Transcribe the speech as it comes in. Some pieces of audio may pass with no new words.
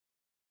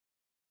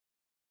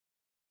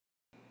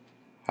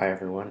Hi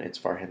everyone, it's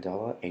Farhan,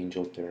 Dhalla,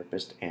 angel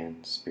therapist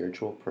and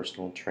spiritual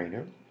personal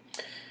trainer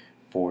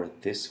for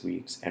this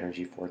week's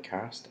energy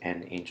forecast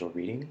and angel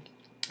reading.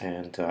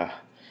 And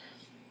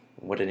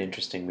what an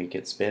interesting week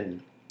it's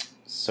been.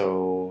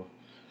 So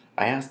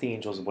I asked the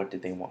angels what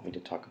did they want me to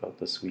talk about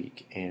this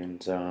week,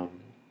 and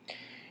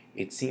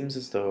it seems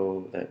as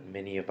though that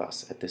many of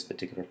us at this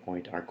particular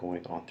point are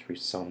going on through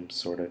some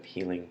sort of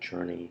healing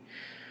journey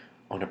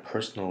on a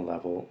personal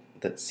level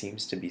that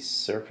seems to be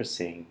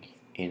surfacing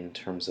in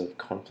terms of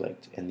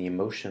conflict, and the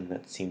emotion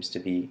that seems to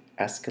be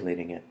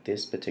escalating at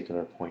this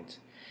particular point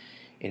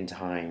in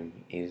time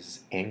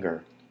is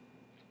anger.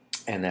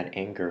 And that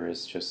anger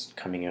is just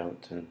coming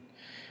out and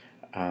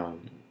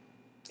um,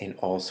 in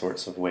all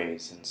sorts of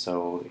ways, and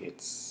so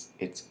it's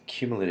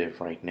cumulative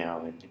right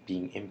now and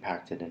being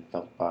impacted and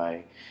felt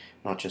by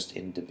not just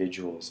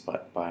individuals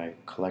but by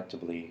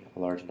collectively a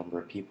large number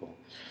of people.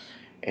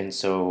 And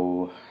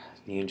so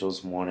the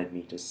angels wanted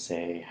me to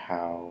say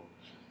how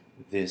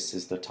this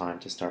is the time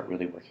to start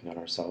really working on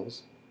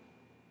ourselves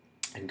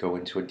and go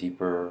into a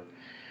deeper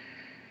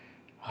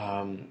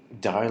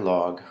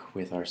dialogue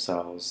with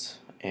ourselves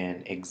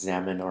and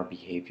examine our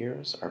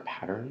behaviors, our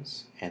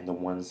patterns, and the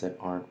ones that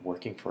aren't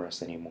working for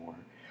us anymore.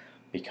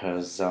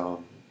 Because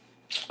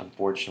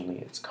unfortunately,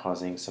 it's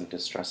causing some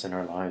distress in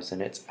our lives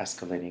and it's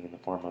escalating in the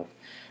form of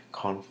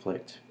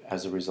conflict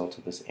as a result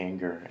of this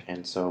anger.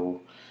 And so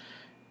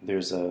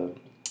there's a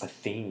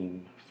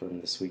theme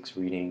from this week's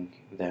reading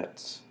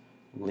that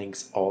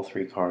links all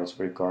three cards,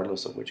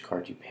 regardless of which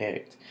card you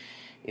picked,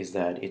 is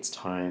that it's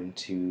time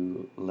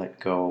to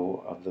let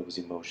go of those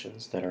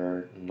emotions that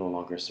are no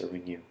longer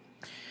serving you.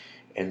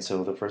 And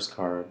so the first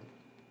card,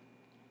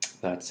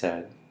 that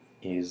said,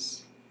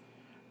 is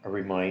a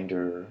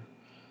reminder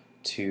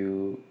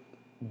to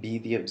be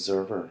the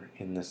observer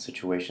in the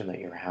situation that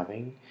you're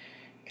having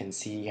and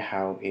see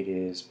how it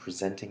is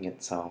presenting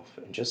itself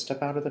and just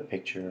step out of the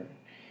picture,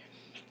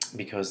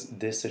 because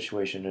this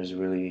situation is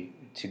really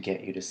to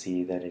get you to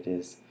see that it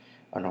is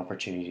an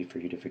opportunity for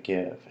you to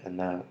forgive, and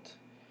that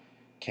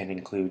can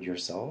include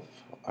yourself,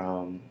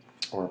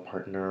 or a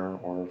partner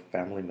or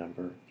family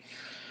member.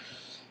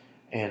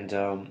 And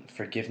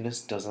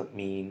forgiveness doesn't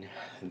mean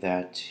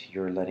that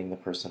you're letting the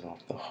person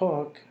off the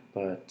hook,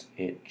 but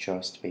it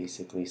just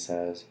basically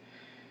says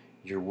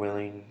you're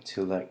willing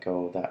to let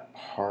go of that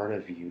part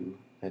of you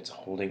that's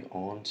holding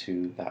on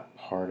to that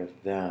part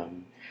of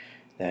them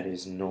that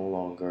is no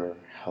longer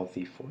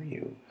healthy for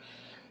you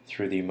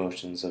through the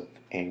emotions of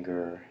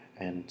anger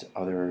and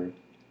other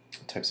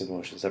types of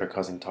emotions that are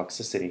causing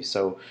toxicity.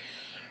 So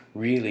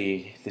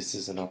really, this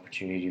is an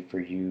opportunity for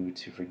you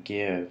to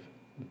forgive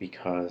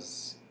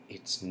because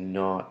it's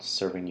not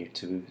serving you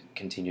to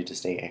continue to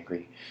stay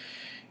angry.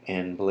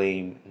 And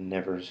blame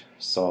never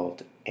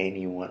solved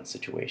any one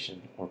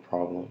situation or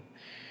problem.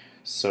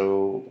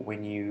 So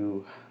when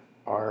you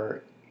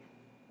are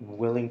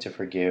willing to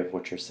forgive,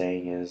 what you're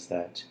saying is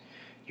that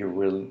you're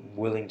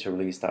willing to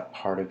release that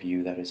part of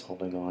you that is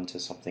holding on to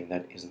something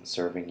that isn't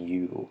serving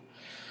you,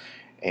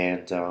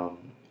 and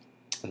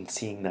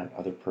seeing that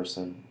other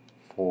person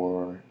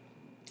for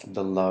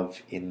the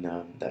love in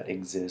them that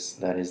exists,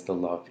 that is the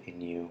love in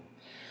you.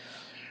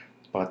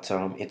 But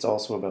it's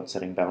also about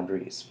setting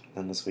boundaries,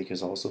 and this week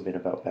has also been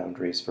about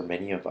boundaries for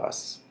many of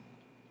us,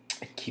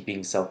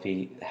 keeping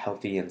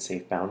healthy and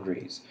safe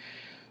boundaries.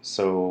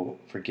 So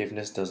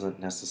forgiveness doesn't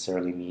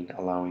necessarily mean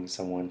allowing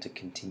someone to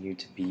continue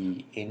to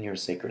be in your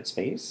sacred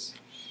space,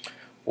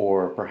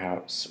 or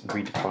perhaps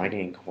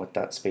redefining what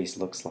that space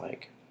looks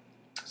like.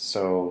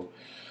 So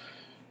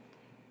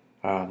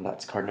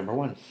that's card number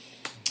one.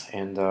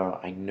 And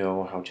I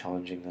know how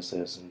challenging this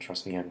is, and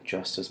trust me, I'm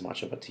just as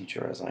much of a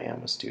teacher as I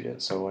am a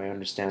student, so I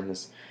understand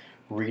this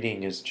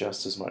reading is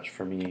just as much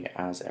for me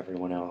as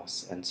everyone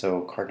else. And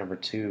so card number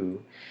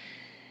two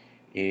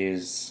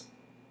is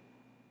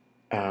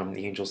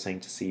the angel saying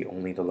to see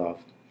only the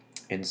love.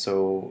 And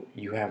so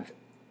you have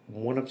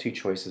one of two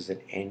choices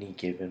at any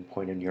given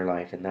point in your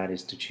life, and that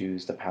is to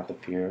choose the path of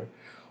fear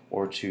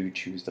or to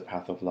choose the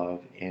path of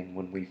love. And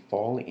when we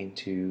fall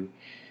into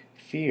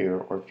fear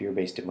or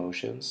fear-based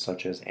emotions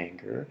such as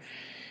anger,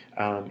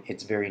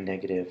 it's very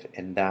negative,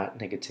 and that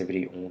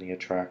negativity only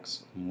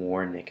attracts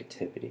more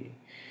negativity.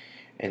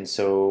 And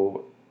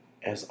so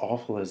as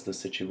awful as the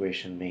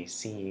situation may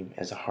seem,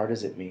 as hard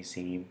as it may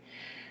seem,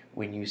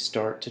 when you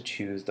start to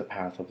choose the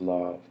path of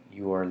love,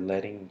 you are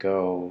letting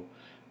go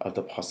of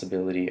the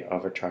possibility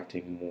of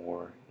attracting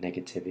more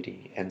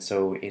negativity. And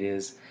so it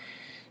is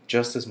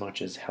just as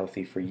much as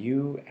healthy for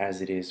you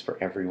as it is for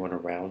everyone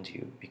around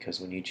you, because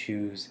when you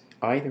choose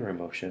either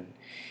emotion,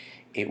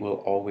 it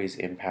will always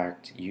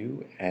impact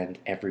you and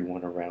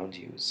everyone around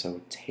you. So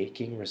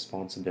taking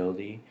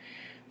responsibility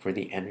for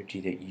the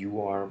energy that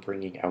you are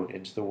bringing out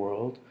into the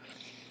world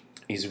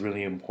is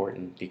really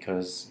important,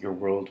 because your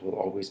world will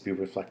always be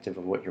reflective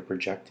of what you're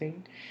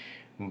projecting,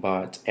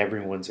 but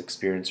everyone's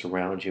experience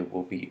around you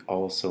will be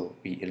also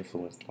be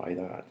influenced by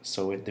that.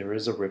 So there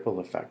is a ripple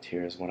effect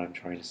here, is what I'm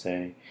trying to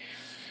say.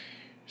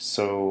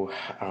 So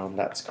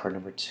that's card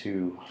number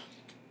two.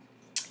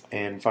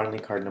 And finally,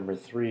 card number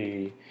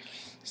 3,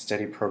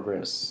 steady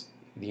progress.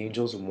 The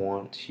angels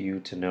want you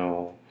to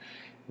know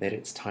that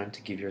it's time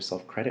to give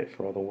yourself credit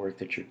for all the work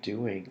that you're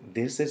doing.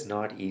 This is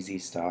not easy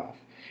stuff.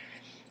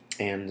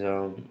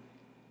 And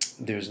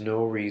there's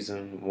no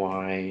reason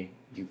why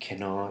you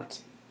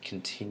cannot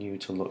continue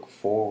to look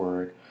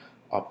forward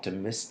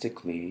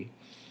optimistically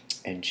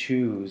and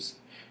choose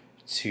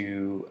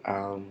to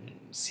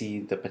see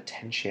the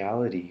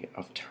potentiality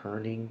of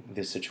turning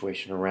this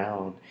situation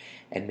around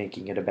and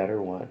making it a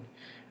better one.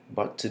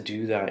 But to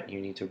do that,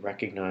 you need to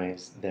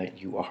recognize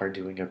that you are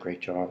doing a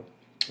great job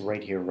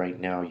right here, right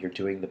now. You're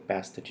doing the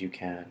best that you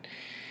can,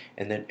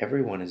 and that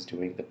everyone is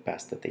doing the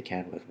best that they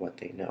can with what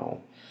they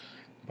know.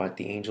 But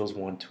the angels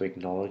want to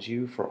acknowledge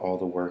you for all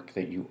the work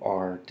that you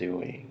are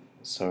doing.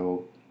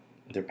 So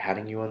they're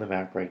patting you on the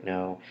back right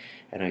now,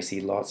 and I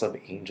see lots of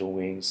angel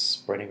wings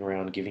spreading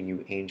around, giving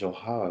you angel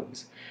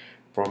hugs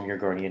from your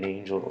guardian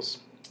angels.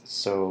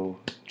 So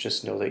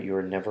just know that you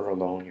are never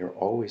alone. You're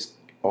always,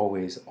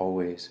 always,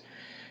 always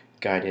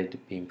guided,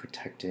 being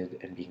protected,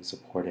 and being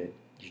supported.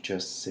 You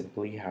just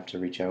simply have to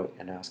reach out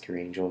and ask your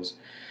angels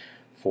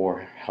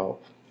for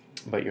help.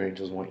 But your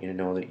angels want you to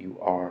know that you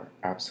are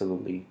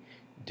absolutely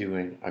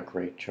doing a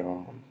great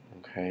job.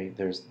 Okay,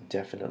 there's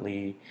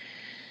definitely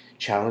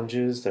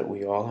challenges that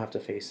we all have to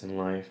face in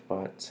life,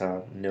 but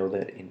know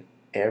that in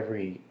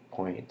every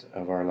point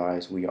of our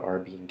lives we are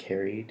being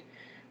carried,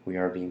 we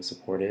are being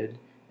supported,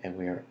 and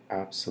we are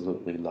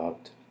absolutely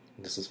loved.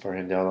 This is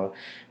Farhan Dhalla.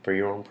 For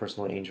your own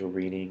personal angel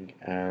reading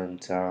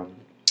and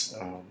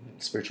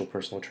spiritual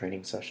personal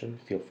training session,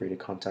 feel free to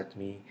contact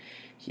me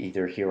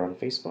either here on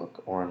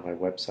Facebook or on my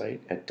website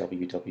at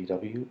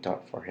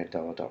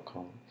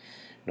www.farhandhalla.com.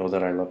 Know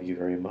that I love you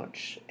very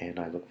much, and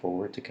I look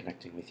forward to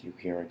connecting with you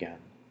here again.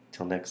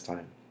 Till next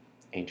time,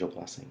 angel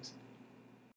blessings.